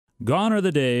Gone are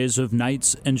the days of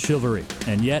knights and chivalry,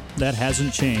 and yet that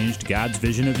hasn't changed God's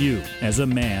vision of you as a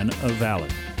man of valor.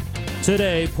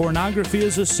 Today, pornography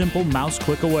is a simple mouse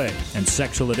click away, and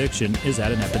sexual addiction is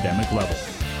at an epidemic level.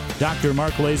 Dr.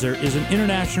 Mark Laser is an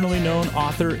internationally known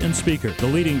author and speaker, the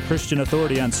leading Christian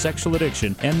authority on sexual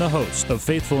addiction, and the host of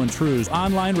Faithful and True's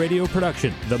online radio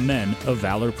production, the Men of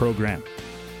Valor Program.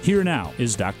 Here now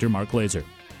is Dr. Mark Laser.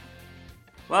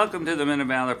 Welcome to the Men of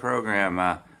Valor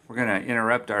Program. We're going to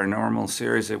interrupt our normal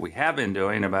series that we have been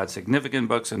doing about significant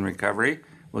books in recovery.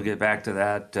 We'll get back to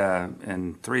that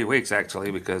in 3 weeks,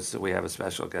 actually, because we have a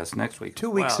special guest next week. 2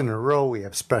 weeks in a row we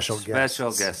have special guests.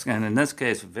 Special guests, and in this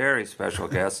case, very special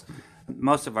guests.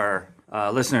 Most of our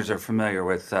listeners are familiar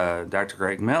with Dr.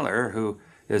 Greg Miller, who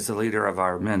is the leader of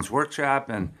our men's workshop,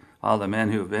 and all the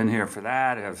men who've been here for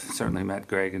that have certainly met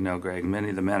Greg and know Greg.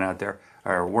 Many of the men out there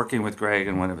are working with Greg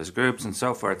in one of his groups and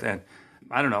so forth. And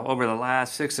I don't know, over the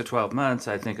last 6 to 12 months,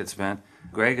 I think it's been,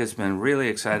 Greg has been really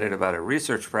excited about a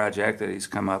research project that he's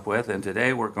come up with, and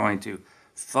today we're going to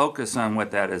focus on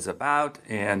what that is about,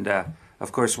 and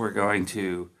of course we're going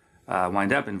to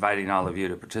wind up inviting all of you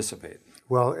to participate.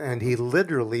 Well, and he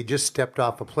literally just stepped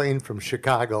off a plane from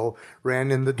Chicago,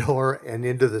 ran in the door and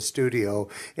into the studio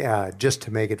just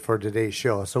to make it for today's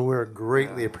show. So we're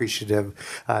greatly appreciative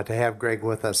to have Greg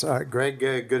with us. Greg,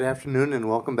 good afternoon and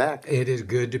welcome back. It is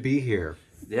good to be here.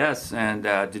 Yes, and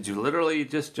did you literally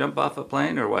just jump off a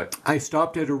plane or what? I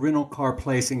stopped at a rental car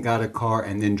place and got a car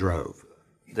and then drove.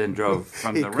 Then drove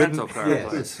from the rental car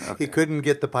place. Okay. He couldn't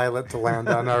get the pilot to land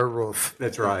on our roof.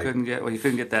 That's right. You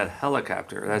couldn't get that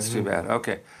helicopter. That's too bad.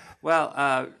 Okay. Well,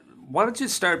 why don't you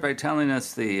start by telling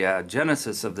us the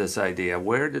genesis of this idea?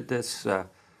 Where did this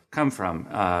come from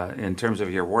in terms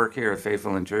of your work here at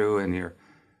Faithful and True? And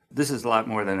this is a lot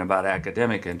more than about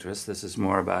academic interest. This is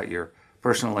more about your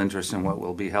personal interest in what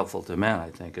will be helpful to men, I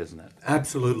think, isn't it?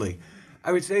 Absolutely.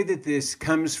 I would say that this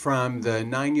comes from the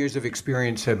 9 years of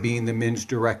experience of being the men's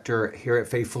director here at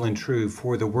Faithful and True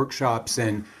for the workshops.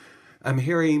 And I'm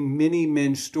hearing many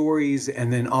men's stories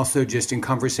and then also just in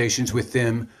conversations with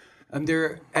them.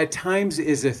 There at times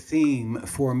is a theme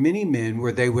for many men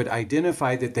where they would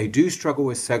identify that they do struggle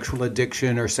with sexual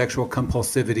addiction or sexual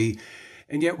compulsivity.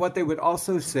 And yet what they would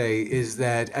also say is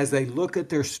that as they look at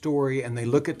their story and they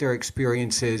look at their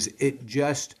experiences, it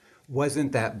just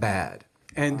wasn't that bad.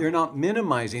 And they're not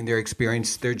minimizing their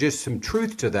experience. There's just some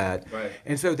truth to that. Right.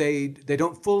 And so they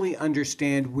don't fully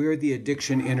understand where the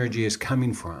addiction energy is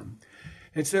coming from.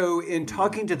 And so in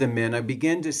talking to the men, I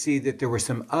began to see that there were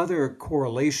some other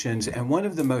correlations. And one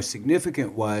of the most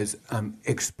significant was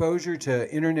exposure to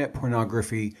internet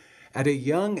pornography at a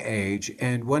young age.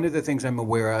 And one of the things I'm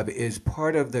aware of is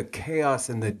part of the chaos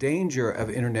and the danger of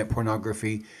internet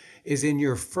pornography is in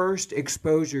your first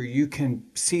exposure, you can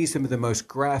see some of the most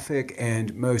graphic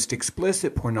and most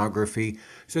explicit pornography.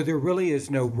 So there really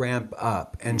is no ramp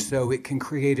up. And so it can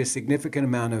create a significant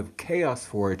amount of chaos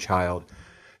for a child.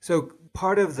 So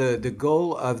part of the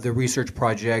goal of the research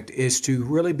project is to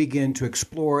really begin to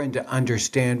explore and to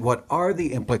understand what are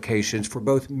the implications for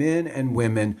both men and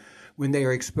women when they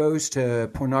are exposed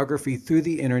to pornography through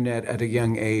the internet at a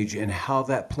young age and how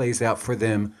that plays out for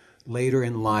them later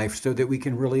in life so that we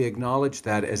can really acknowledge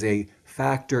that as a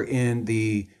factor in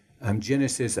the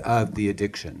genesis of the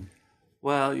addiction.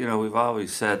 Well, we've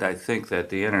always said, I think, that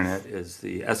the internet is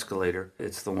the escalator.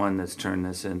 It's the one that's turned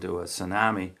this into a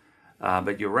tsunami.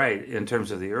 But you're right, in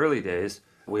terms of the early days,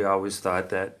 we always thought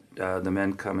that the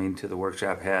men coming to the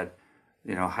workshop had,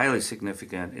 highly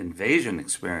significant invasion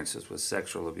experiences with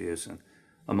sexual abuse and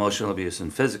emotional abuse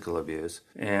and physical abuse.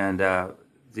 And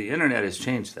the internet has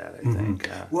changed that, I think.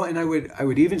 Well, and I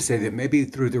would even say that maybe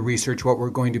through the research, what we're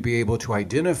going to be able to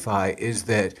identify is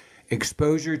that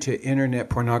exposure to internet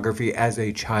pornography as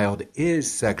a child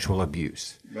is sexual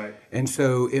abuse. Right. And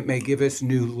so it may give us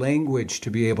new language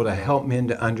to be able to help men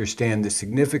to understand the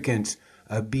significance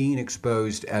of being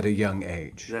exposed at a young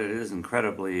age. That it is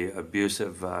incredibly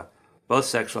abusive, both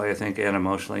sexually, I think, and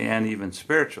emotionally, and even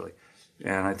spiritually.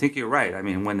 And I think you're right. I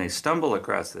mean, when they stumble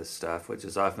across this stuff, which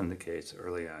is often the case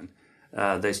early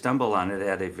on, they stumble on it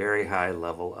at a very high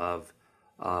level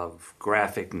of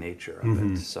graphic nature of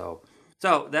it. So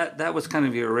that was kind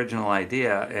of your original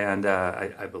idea, and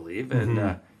I believe.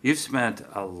 And you've spent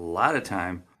a lot of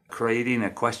time creating a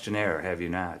questionnaire, have you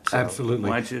not? So Absolutely.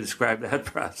 Why don't you describe that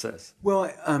process? Well,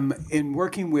 in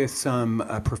working with some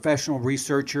professional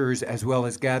researchers as well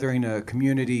as gathering a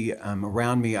community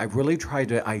around me, I've really tried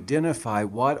to identify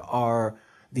what are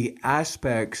the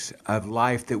aspects of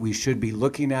life that we should be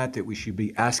looking at, that we should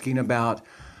be asking about.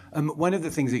 One of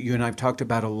the things that you and I have talked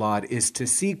about a lot is to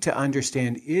seek to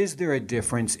understand, is there a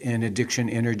difference in addiction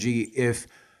energy if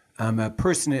a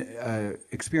person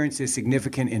experiences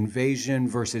significant invasion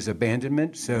versus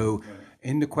abandonment. So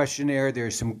in the questionnaire, there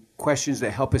are some questions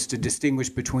that help us to distinguish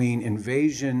between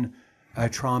invasion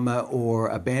trauma or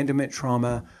abandonment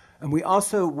trauma. And we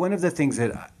also, one of the things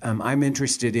that I'm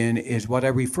interested in is what I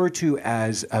refer to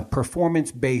as a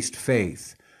performance-based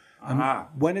faith.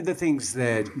 One of the things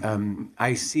that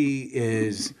I see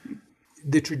is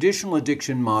the traditional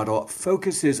addiction model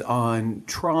focuses on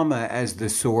trauma as the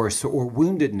source or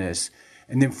woundedness.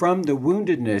 And then from the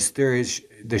woundedness, there is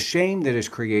the shame that is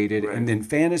created, and then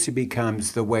fantasy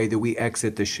becomes the way that we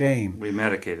exit the shame. We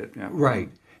medicate it. Yeah. Right.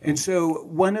 And so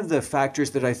one of the factors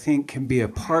that I think can be a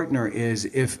partner is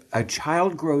if a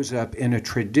child grows up in a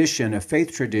tradition, a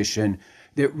faith tradition,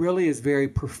 that really is very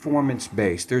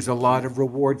performance-based. There's a lot of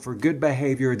reward for good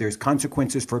behavior. There's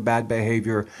consequences for bad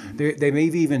behavior. They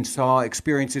maybe even saw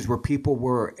experiences where people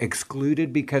were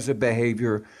excluded because of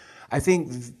behavior. I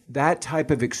think that type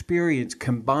of experience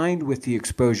combined with the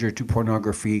exposure to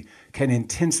pornography can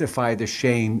intensify the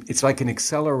shame. It's like an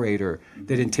accelerator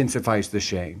that intensifies the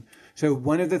shame. So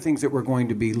one of the things that we're going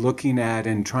to be looking at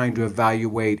and trying to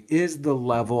evaluate is the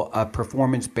level of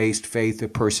performance-based faith a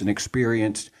person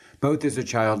experienced, both as a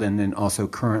child and then also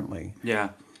currently. Yeah.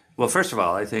 Well, first of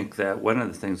all, I think that one of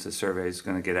the things the survey is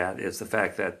going to get at is the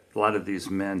fact that a lot of these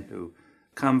men who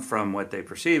come from what they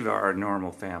perceive are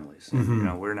normal families. Mm-hmm. You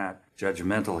know, we're not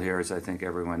judgmental here, as I think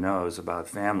everyone knows about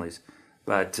families,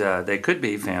 but they could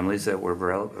be families that were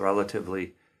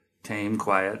relatively tame,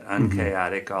 quiet,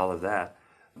 unchaotic, all of that.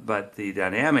 But the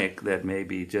dynamic that may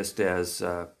be just as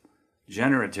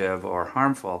generative or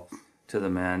harmful to the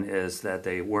men is that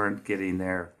they weren't getting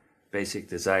their basic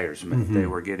desires met. Mm-hmm. They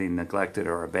were getting neglected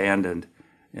or abandoned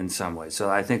in some way. So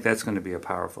I think that's going to be a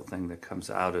powerful thing that comes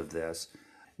out of this.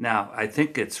 Now, I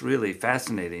think it's really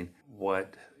fascinating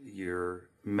what you're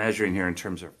measuring here in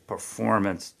terms of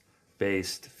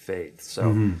performance-based faith.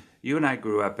 So you and I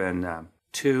grew up in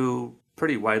two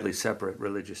pretty widely separate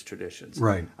religious traditions.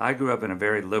 Right. I grew up in a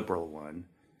very liberal one,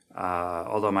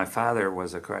 although my father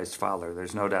was a Christ follower.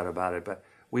 There's no doubt about it. But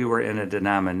we were in a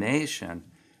denomination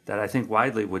that I think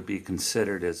widely would be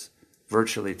considered as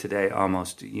virtually today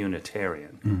almost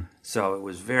Unitarian. So it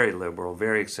was very liberal,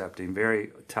 very accepting,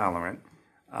 very tolerant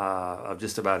of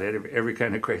just about every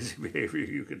kind of crazy behavior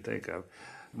you could think of.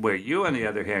 Where you, on the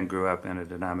other hand, grew up in a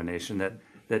denomination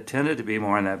that tended to be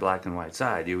more on that black and white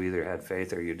side. You either had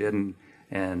faith or you didn't,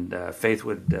 and faith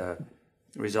would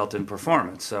result in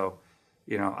performance. So,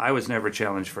 you know, I was never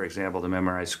challenged, for example, to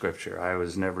memorize scripture. I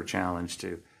was never challenged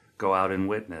to go out and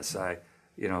witness.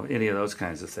 Any of those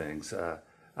kinds of things.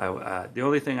 The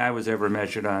only thing I was ever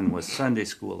measured on was Sunday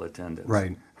school attendance.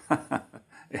 Right.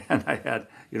 And I had,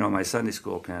 my Sunday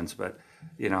school pins, but,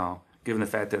 given the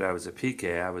fact that I was a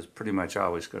PK, I was pretty much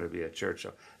always going to be at church.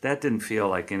 So that didn't feel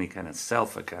like any kind of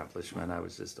self-accomplishment. I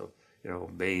was just,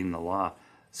 obeying the law.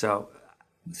 So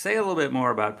say a little bit more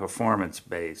about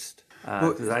performance-based,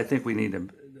 because I think we need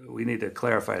to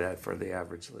clarify that for the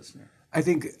average listener. I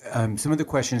think some of the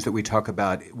questions that we talk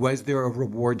about, was there a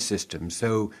reward system?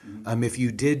 So if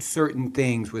you did certain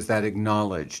things, was that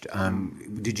acknowledged?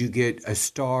 Did you get a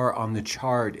star on the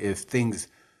chart if things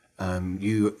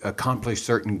you accomplished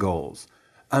certain goals?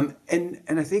 And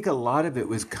I think a lot of it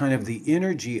was kind of the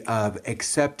energy of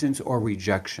acceptance or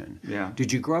rejection. Yeah.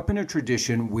 Did you grow up in a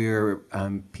tradition where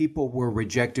people were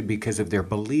rejected because of their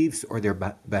beliefs or their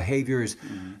behaviors?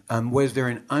 Was there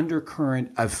an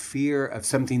undercurrent of fear of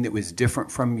something that was different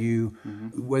from you?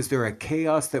 Was there a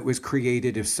chaos that was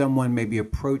created if someone maybe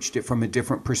approached it from a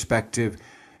different perspective?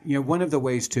 One of the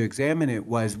ways to examine it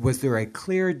was there a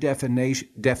clear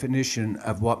definition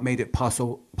of what made it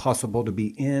possible to be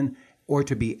in or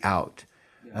to be out?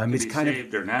 It's kind of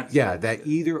saved or not. Yeah, that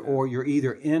either or, you're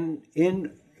either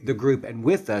in the group and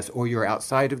with us, or you're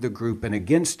outside of the group and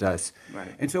against us.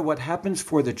 Right. And so what happens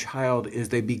for the child is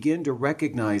they begin to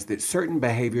recognize that certain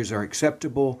behaviors are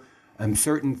acceptable,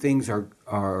 certain things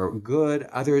are good,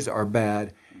 others are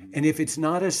bad. And if it's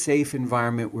not a safe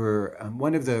environment where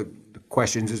one of the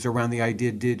questions is around the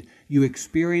idea, did you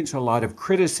experience a lot of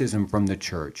criticism from the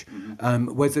church?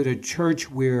 Was it a church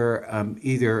where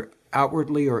either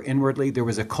outwardly or inwardly there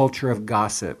was a culture of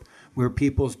gossip where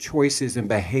people's choices and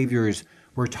behaviors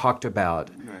were talked about?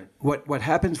 Right. What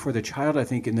happens for the child, I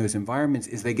think, in those environments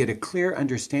is they get a clear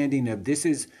understanding of this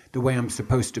is the way I'm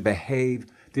supposed to behave,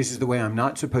 this is the way I'm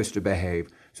not supposed to behave.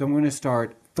 So I'm going to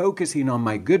start focusing on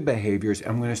my good behaviors.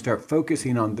 I'm going to start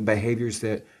focusing on the behaviors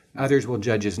that others will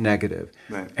judge as negative.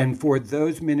 Right. And for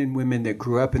those men and women that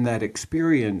grew up in that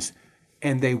experience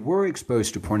and they were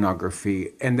exposed to pornography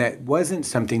and that wasn't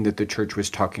something that the church was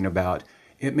talking about,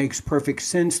 it makes perfect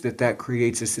sense that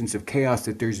creates a sense of chaos,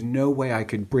 that there's no way I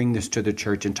could bring this to the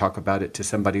church and talk about it to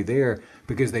somebody there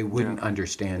because they wouldn't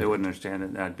understand it. They wouldn't understand it,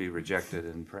 and I'd be rejected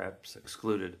and perhaps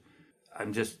excluded.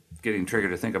 I'm just getting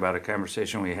triggered to think about a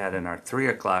conversation we had in our 3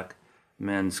 o'clock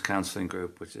men's counseling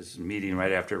group, which is meeting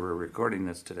right after we're recording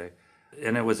this today.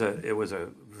 And it was a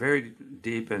very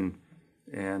deep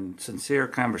and sincere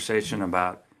conversation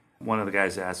about one of the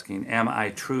guys asking, am I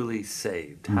truly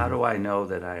saved? How do I know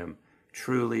that I am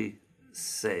truly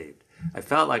saved? I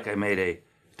felt like I made a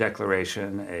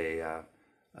declaration,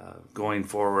 going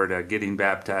forward, getting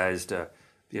baptized,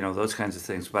 those kinds of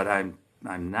things. But I'm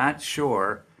not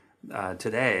sure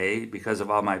today, because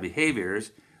of all my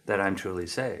behaviors, that I'm truly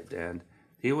saved. And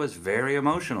he was very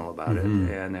emotional about it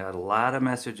and had a lot of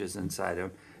messages inside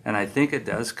him. And I think it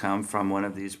does come from one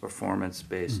of these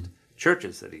performance-based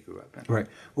churches that he grew up in. Right.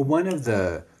 Well, one of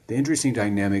the interesting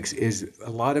dynamics is a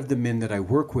lot of the men that I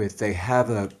work with, they have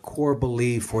a core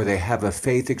belief or they have a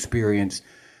faith experience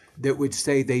that would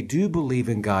say they do believe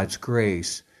in God's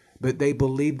grace, but they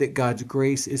believe that God's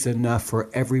grace is enough for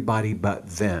everybody but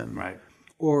them. Right.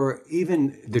 Or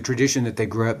even the tradition that they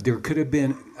grew up, there could have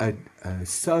been a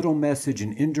subtle message,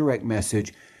 an indirect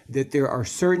message, that there are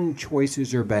certain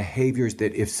choices or behaviors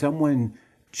that if someone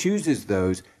chooses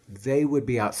those, they would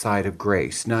be outside of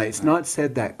grace. Now, it's not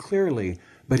said that clearly,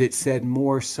 but it's said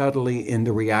more subtly in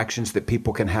the reactions that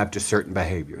people can have to certain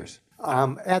behaviors.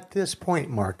 At this point,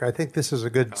 Mark, I think this is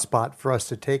a good spot for us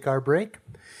to take our break.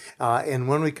 And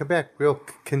when we come back, we'll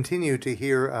continue to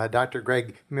hear Dr.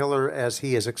 Greg Miller as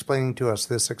he is explaining to us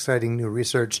this exciting new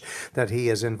research that he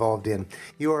is involved in.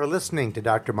 You are listening to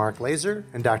Dr. Mark Laser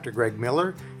and Dr. Greg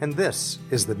Miller, and this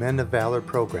is the Men of Valor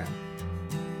Program.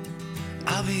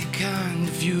 I'll be kind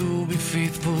if you'll be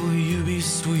faithful, you be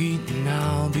sweet and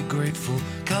I'll be grateful.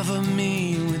 Cover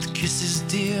me with kisses,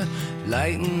 dear,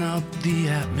 lighten up the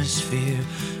atmosphere.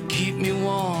 Keep me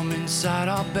warm inside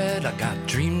our bed, I got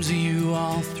dreams of you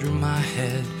all through my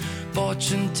head.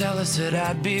 Fortune teller said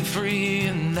I'd be free,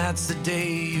 and that's the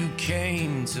day you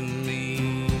came to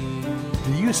me.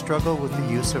 Do you struggle with the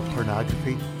use of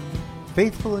pornography?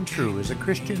 Faithful and True is a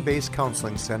Christian-based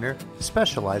counseling center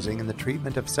specializing in the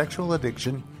treatment of sexual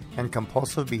addiction and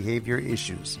compulsive behavior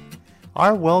issues.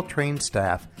 Our well-trained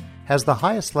staff has the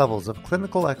highest levels of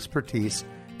clinical expertise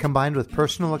combined with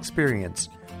personal experience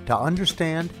to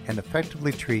understand and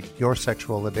effectively treat your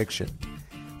sexual addiction.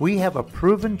 We have a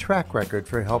proven track record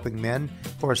for helping men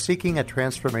who are seeking a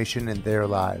transformation in their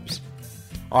lives.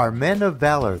 Our Men of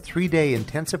Valor 3-day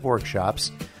intensive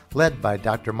workshops, led by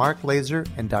Dr. Mark Laser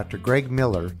and Dr. Greg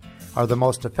Miller, are the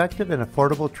most effective and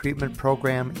affordable treatment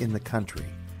program in the country.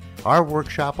 Our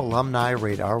workshop alumni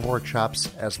rate our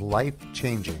workshops as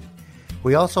life-changing.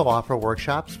 We also offer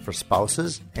workshops for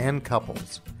spouses and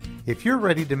couples. If you're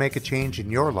ready to make a change in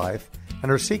your life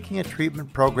and are seeking a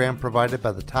treatment program provided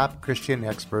by the top Christian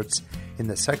experts in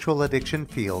the sexual addiction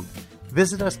field,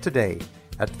 visit us today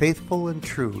at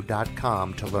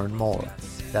faithfulandtrue.com to learn more.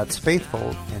 That's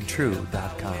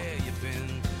faithfulandtrue.com.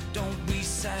 Don't be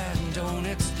sad and don't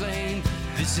explain.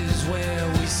 This is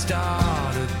where we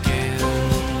start again.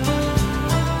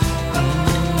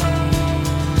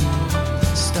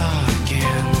 Start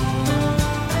again.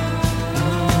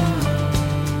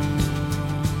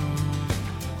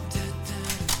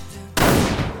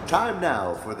 Time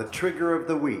now for the Trigger of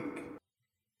the Week.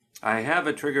 I have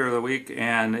a Trigger of the Week,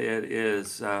 and it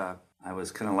is, I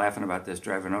was kind of laughing about this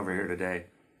driving over here today,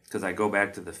 because I go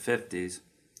back to the 50s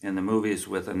in the movies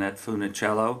with Annette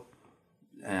Funicello.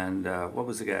 And what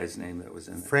was the guy's name that was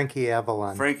in it? Frankie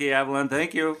Avalon. Frankie Avalon,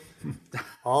 thank you.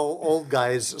 All old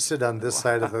guys sit on this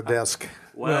side of the desk.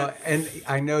 Well, and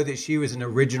I know that she was an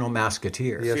original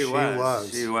Musketeer. Yes, She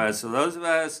was. So those of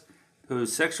us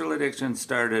whose sexual addiction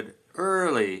started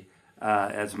early,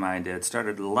 as mine did,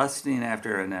 started lusting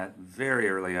after Annette very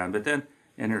early on. But then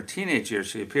in her teenage years,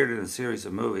 she appeared in a series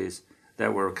of movies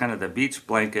that were kind of the beach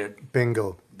blanket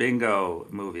bingo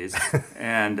movies.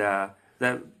 And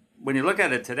that when you look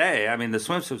at it today, I mean, the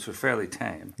swimsuits were fairly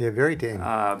tame. Yeah, very tame.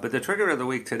 But the Trigger of the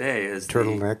Week today is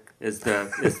turtleneck.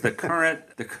 The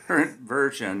current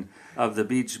version of the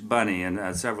beach bunny,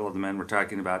 and several of the men were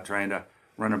talking about trying to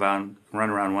run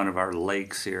around one of our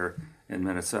lakes here in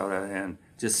Minnesota and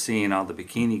just seeing all the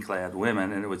bikini-clad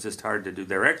women, and it was just hard to do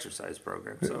their exercise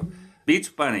program. So,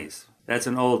 beach bunnies. That's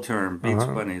an old term, beach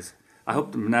bunnies. I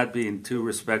hope I'm not being too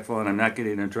respectful and I'm not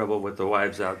getting in trouble with the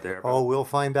wives out there. Oh, we'll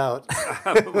find out.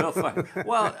 We'll find.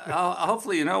 Well,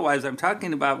 hopefully you know, wives, I'm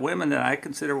talking about women that I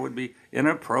consider would be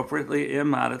inappropriately,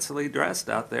 immodestly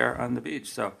dressed out there on the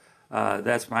beach. So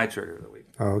that's my Trigger of the Week.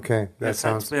 Okay.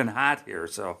 It's been hot here,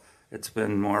 so it's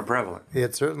been more prevalent.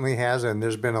 It certainly has, and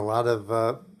there's been a lot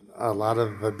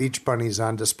of beach bunnies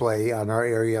on display on our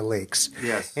area lakes.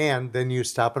 Yes. And then you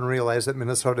stop and realize that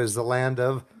Minnesota is the land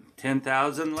of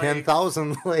 10,000 lakes.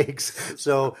 10,000 lakes.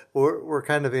 So we're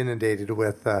kind of inundated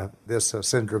with this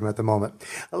syndrome at the moment.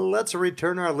 Let's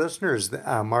return our listeners,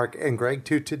 Mark and Greg,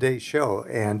 to today's show.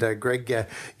 And Greg,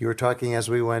 you were talking as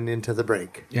we went into the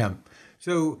break. Yeah.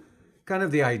 So kind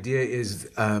of the idea is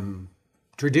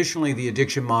traditionally the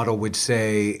addiction model would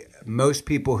say most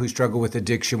people who struggle with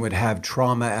addiction would have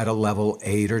trauma at a level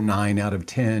 8 or 9 out of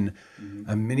 10.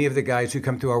 Many of the guys who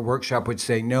come through our workshop would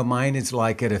say, no, mine is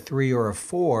like at a 3 or a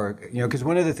 4. Because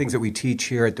one of the things that we teach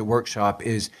here at the workshop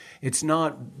is it's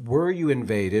not were you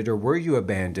invaded or were you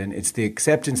abandoned. It's the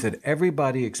acceptance that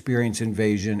everybody experiences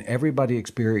invasion, everybody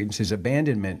experiences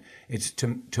abandonment. It's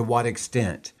to what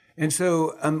extent. And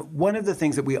so one of the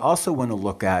things that we also want to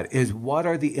look at is what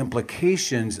are the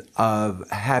implications of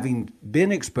having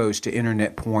been exposed to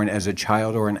internet porn as a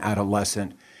child or an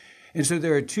adolescent. And so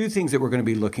there are two things that we're going to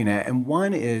be looking at. And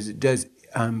one is, does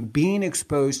being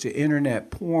exposed to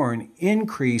internet porn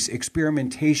increase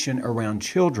experimentation around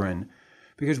children?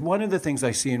 Because one of the things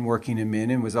I see in working in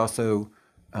men, and was also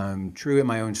true in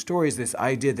my own story, is this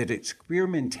idea that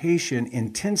experimentation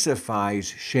intensifies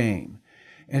shame.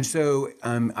 And so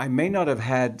I may not have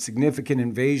had significant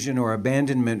invasion or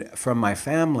abandonment from my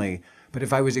family, but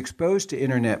if I was exposed to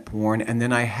internet porn and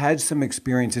then I had some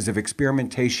experiences of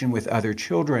experimentation with other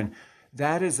children,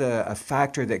 that is a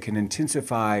factor that can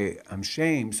intensify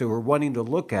shame. So we're wanting to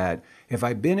look at, if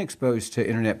I've been exposed to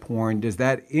internet porn, does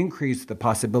that increase the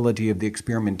possibility of the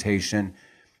experimentation?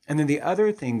 And then the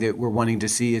other thing that we're wanting to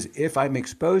see is if I'm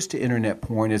exposed to internet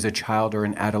porn as a child or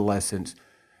an adolescent,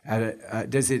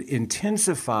 does it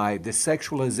intensify the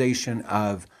sexualization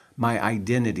of my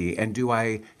identity? And do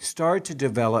I start to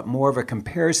develop more of a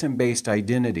comparison-based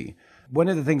identity? One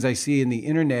of the things I see in the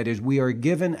internet is we are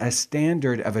given a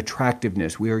standard of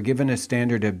attractiveness. We are given a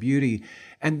standard of beauty.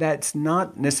 And that's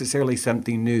not necessarily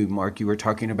something new. Mark, you were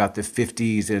talking about the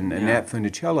 50s and Annette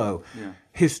Funicello. Yeah.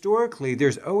 Historically,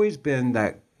 there's always been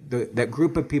that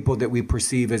group of people that we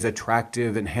perceive as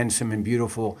attractive and handsome and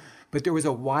beautiful. But there was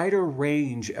a wider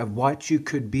range of what you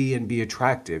could be and be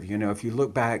attractive. If you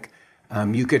look back,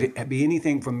 you could be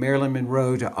anything from Marilyn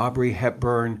Monroe to Audrey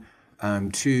Hepburn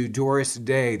to Doris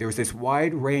Day. There was this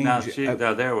wide range.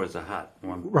 Now there was a hot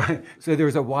one. Right. So there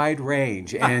was a wide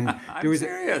range. And I'm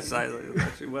serious.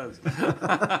 She was.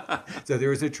 So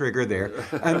there was a trigger there.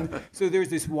 So there's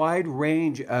this wide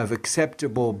range of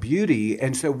acceptable beauty.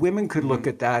 And so women could look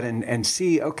at that and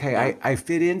see, okay, I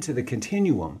fit into the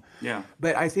continuum. Yeah.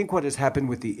 But I think what has happened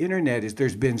with the internet is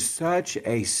there's been such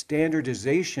a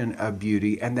standardization of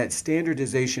beauty, and that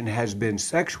standardization has been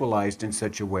sexualized in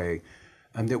such a way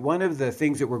that one of the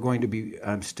things that we're going to be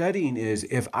studying is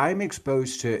if I'm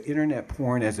exposed to internet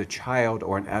porn as a child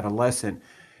or an adolescent,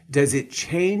 does it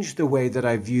change the way that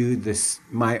I view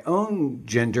my own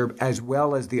gender as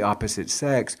well as the opposite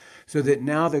sex, so that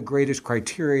now the greatest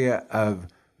criteria of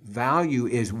value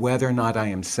is whether or not I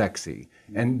am sexy?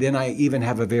 And then I even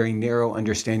have a very narrow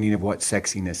understanding of what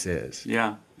sexiness is.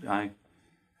 Yeah,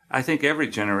 I think every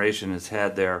generation has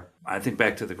had I think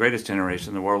back to the greatest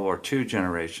generation, the World War II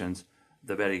generations,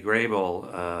 the Betty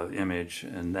Grable image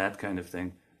and that kind of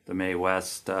thing, the Mae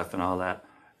West stuff and all that.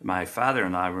 My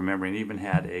father-in-law, I remember, even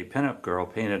had a pinup girl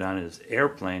painted on his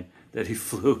airplane that he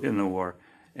flew in the war.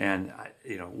 And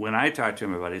when I talked to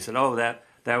him about it, he said, "Oh,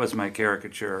 that was my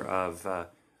caricature of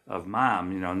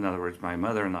mom." In other words, my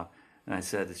mother-in-law. And I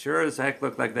said, "It sure as heck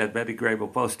looked like that Betty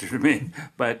Grable poster to me."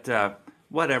 But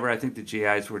whatever, I think the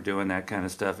GIs were doing that kind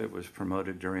of stuff. It was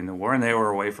promoted during the war, and they were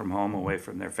away from home, away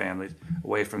from their families,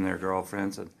 away from their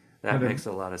girlfriends, and that makes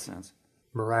a lot of sense.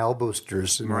 Morale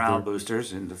boosters. Morale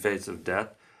boosters in the face of death.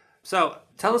 So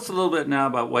tell us a little bit now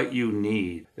about what you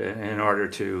need in order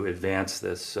to advance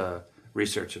this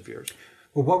research of yours.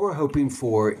 Well, what we're hoping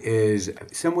for is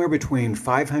somewhere between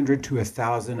 500 to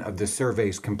 1,000 of the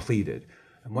surveys completed.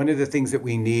 And one of the things that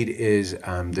we need is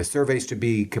the surveys to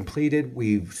be completed.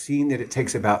 We've seen that it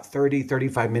takes about 30,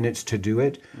 35 minutes to do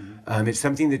it. Mm-hmm. It's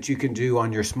something that you can do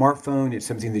on your smartphone. It's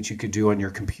something that you could do on your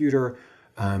computer.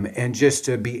 And just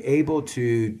to be able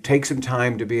to take some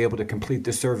time to be able to complete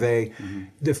the survey. Mm-hmm.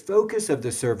 The focus of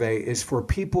the survey is for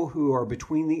people who are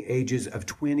between the ages of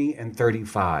 20 and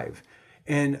 35.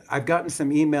 And I've gotten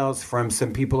some emails from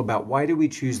some people about why do we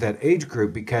choose that age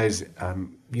group, because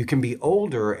you can be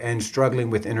older and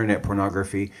struggling with internet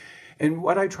pornography. And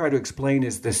what I try to explain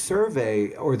is the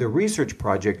survey or the research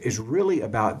project is really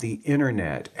about the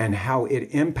internet and how it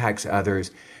impacts others.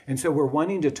 And so we're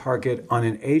wanting to target on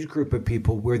an age group of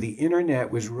people where the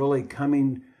internet was really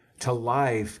coming to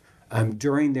life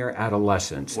during their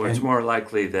adolescence. Well, it's more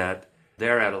likely that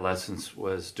their adolescence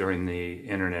was during the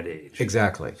internet age.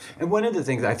 Exactly. And one of the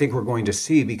things I think we're going to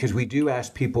see, because we do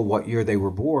ask people what year they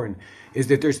were born, is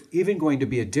that there's even going to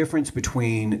be a difference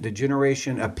between the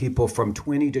generation of people from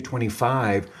 20 to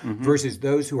 25 versus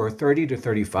those who are 30 to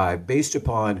 35 based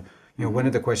upon, one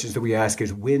of the questions that we ask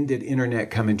is, when did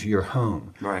internet come into your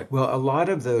home? Right. Well, a lot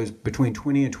of those between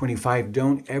 20 and 25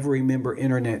 don't ever remember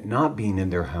internet not being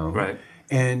in their home. Right.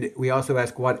 And we also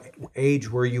ask, what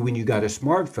age were you when you got a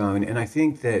smartphone? And I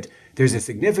think that there's a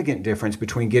significant difference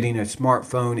between getting a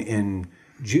smartphone in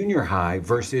junior high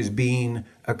versus being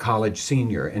a college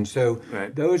senior. And so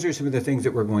those are some of the things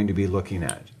that we're going to be looking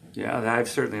at. Yeah, I've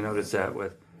certainly noticed that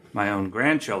with my own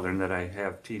grandchildren, that I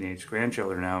have teenage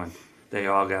grandchildren now, and they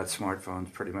all got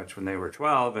smartphones pretty much when they were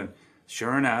 12. And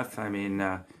sure enough, I mean,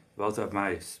 both of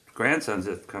my grandsons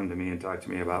have come to me and talked to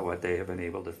me about what they have been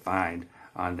able to find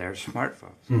on their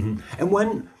smartphones. And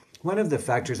one of the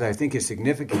factors I think is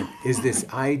significant is this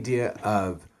idea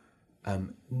of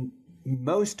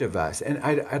most of us, and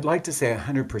I'd like to say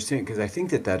 100% because I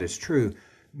think that is true,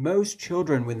 most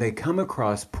children, when they come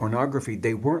across pornography,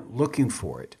 they weren't looking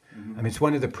for it. I mean, it's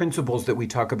one of the principles that we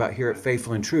talk about here at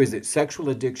Faithful and True is that sexual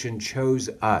addiction chose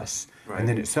us. And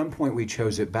then at some point we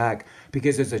chose it back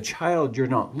because as a child, you're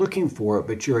not looking for it,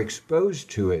 but you're exposed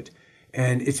to it.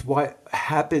 And it's what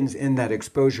happens in that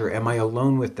exposure. Am I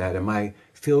alone with that? Am I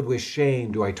filled with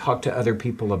shame? Do I talk to other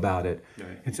people about it?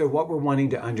 Right. And so what we're wanting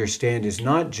to understand is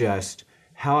not just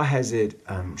how has it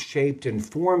shaped and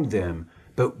formed them,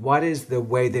 but what is the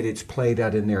way that it's played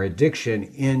out in their addiction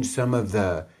in some of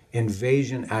the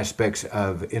invasion aspects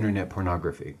of internet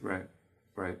pornography. Right.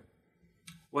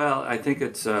 Well, I think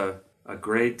it's a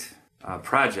great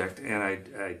project, and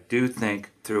I do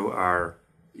think through our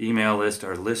email list,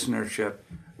 our listenership,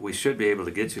 we should be able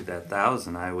to get you that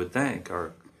 1,000, I would think.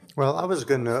 Well, I was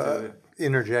going to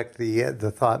interject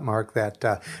the thought, Mark,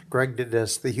 that Greg did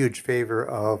us the huge favor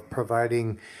of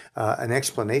providing an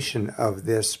explanation of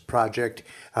this project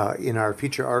in our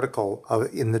feature article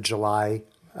in the July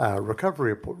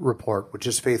recovery report, which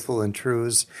is Faithful and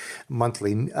True's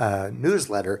monthly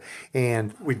newsletter.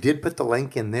 And we did put the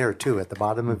link in there, too. At the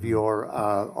bottom of your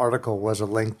article was a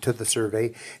link to the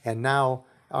survey. And now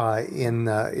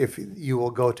if you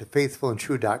will go to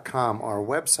faithfulandtrue.com, our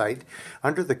website,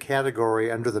 under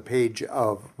the page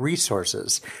of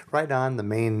resources, right on the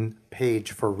main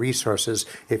page for resources,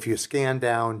 if you scan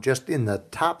down just in the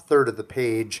top third of the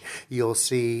page, you'll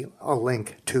see a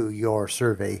link to your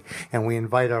survey. And we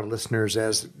invite our listeners,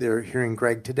 as they're hearing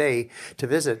Greg today, to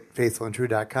visit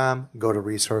faithfulandtrue.com, go to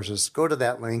resources, go to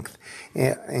that link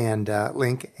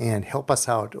and help us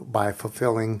out by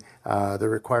fulfilling the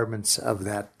requirements of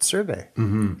that survey.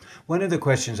 One of the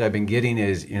questions I've been getting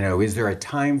is, is there a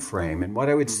time frame? And what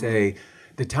I would say,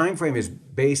 the time frame is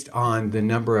based on the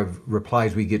number of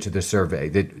replies we get to the survey,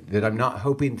 that I'm not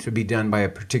hoping to be done by a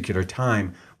particular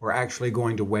time. We're actually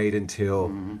going to wait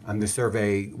until the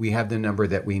survey, we have the number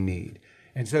that we need.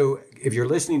 And so if you're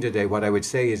listening today, what I would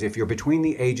say is if you're between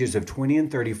the ages of 20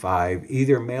 and 35,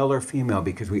 either male or female,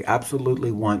 because we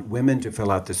absolutely want women to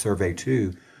fill out the survey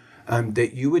too,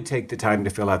 that you would take the time to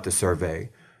fill out the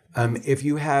survey. If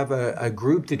you have a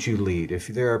group that you lead, if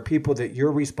there are people that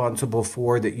you're responsible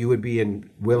for, that you would be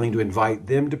willing to invite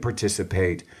them to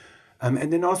participate.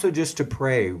 And then also just to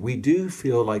pray. We do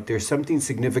feel like there's something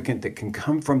significant that can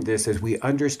come from this as we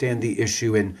understand the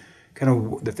issue. And kind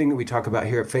of the thing that we talk about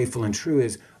here at Faithful and True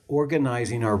is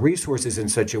organizing our resources in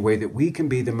such a way that we can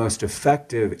be the most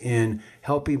effective in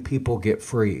helping people get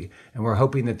free. And we're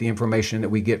hoping that the information that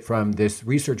we get from this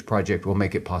research project will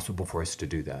make it possible for us to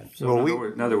do that. So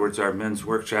in other words, our men's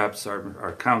workshops,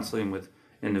 our counseling with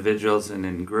individuals and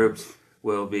in groups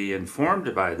will be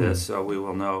informed by this, so we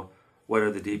will know what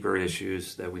are the deeper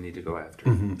issues that we need to go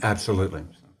after. Absolutely.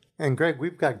 And Greg,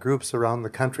 we've got groups around the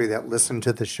country that listen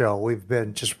to the show. We've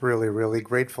been just really, really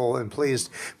grateful and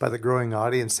pleased by the growing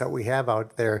audience that we have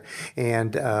out there.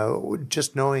 And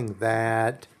just knowing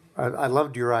that, I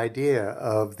loved your idea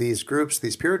of these groups,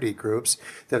 these purity groups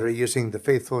that are using the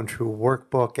Faithful and True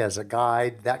workbook as a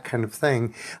guide, that kind of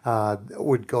thing,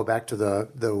 would go back to the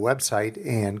website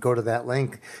and go to that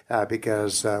link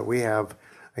because we have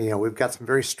We've got some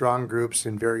very strong groups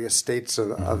in various states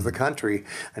of the country.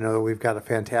 I know that we've got a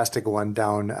fantastic one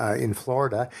down in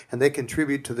Florida, and they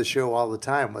contribute to the show all the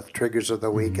time with triggers of the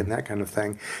week and that kind of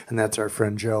thing. And that's our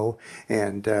friend Joe,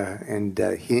 and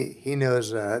he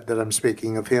knows that I'm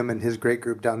speaking of him and his great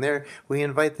group down there. We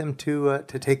invite them to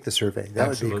take the survey. That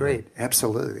would be great.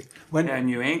 Absolutely. And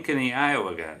you ain't any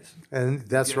Iowa guys. And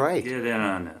that's right. Get in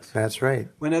on this. That's right.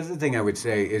 One other thing I would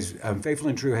say is Faithful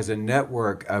and True has a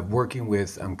network of working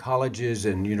with colleges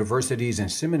and universities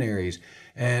and seminaries.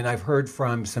 And I've heard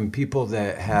from some people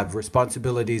that have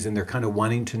responsibilities and they're kind of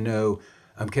wanting to know,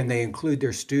 can they include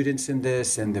their students in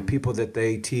this and the people that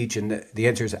they teach? And the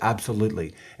answer is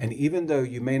absolutely. And even though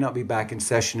you may not be back in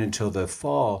session until the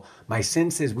fall, my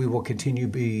sense is we will continue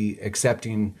to be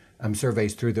accepting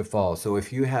surveys through the fall. So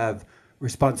if you have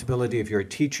responsibility, if you're a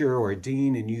teacher or a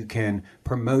dean and you can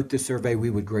promote the survey,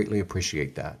 we would greatly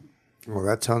appreciate that. Well,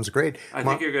 that sounds great. I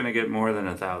think you're going to get more than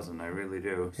 1,000. I really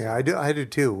do. Yeah, I do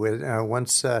too.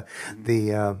 Once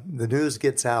the news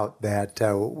gets out that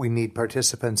we need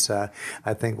participants, I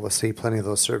think we'll see plenty of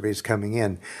those surveys coming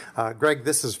in. Greg,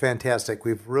 this is fantastic.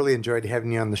 We've really enjoyed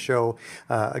having you on the show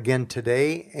again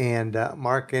today. And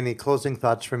Mark, any closing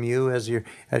thoughts from you as you're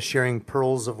sharing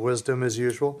pearls of wisdom as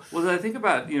usual? Well, I think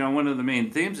about one of the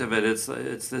main themes of it. It's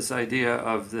this idea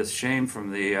of this shame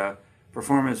from the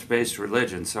performance-based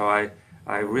religion. So I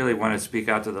really want to speak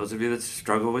out to those of you that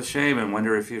struggle with shame and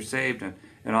wonder if you're saved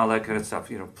and all that kind of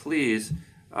stuff. Please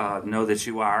know that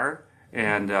you are,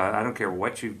 and I don't care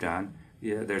what you've done.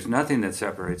 There's nothing that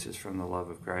separates us from the love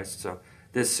of Christ. So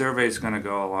this survey is going to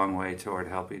go a long way toward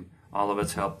helping all of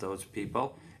us help those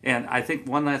people. And I think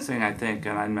one last thing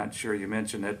and I'm not sure you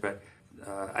mentioned it, but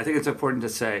I think it's important to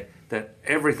say that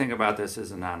everything about this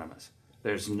is anonymous.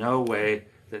 There's no way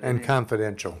that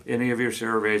confidential. Any of your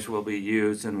surveys will be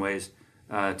used in ways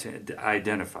to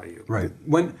identify you. Right.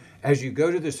 As you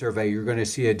go to the survey, you're going to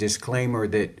see a disclaimer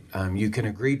that you can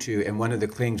agree to, and one of the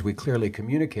things we clearly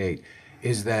communicate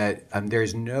is that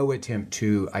there's no attempt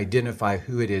to identify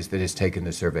who it is that has taken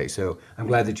the survey. So I'm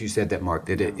glad that you said that, Mark,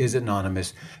 that it is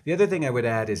anonymous. The other thing I would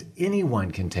add is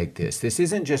anyone can take this. This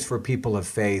isn't just for people of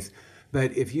faith.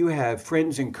 But if you have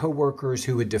friends and coworkers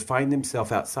who would define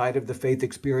themselves outside of the faith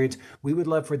experience, we would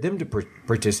love for them to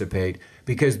participate,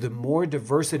 because the more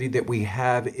diversity that we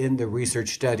have in the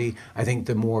research study, I think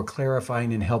the more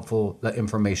clarifying and helpful the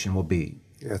information will be.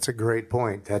 That's a great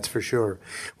point, that's for sure.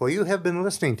 Well, you have been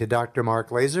listening to Dr.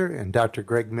 Mark Laser and Dr.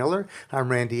 Greg Miller. I'm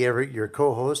Randy Everett, your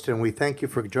co-host, and we thank you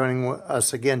for joining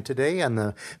us again today on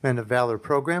the Men of Valor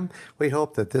program. We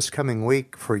hope that this coming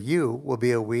week for you will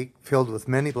be a week filled with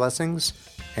many blessings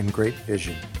and great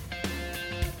vision.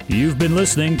 You've been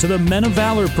listening to the Men of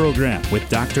Valor program with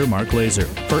Dr. Mark Laser.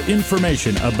 For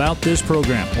information about this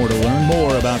program or to learn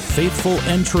more about Faithful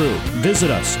and True, visit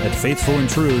us at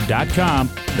faithfulandtrue.com.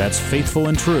 That's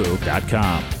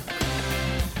faithfulandtrue.com.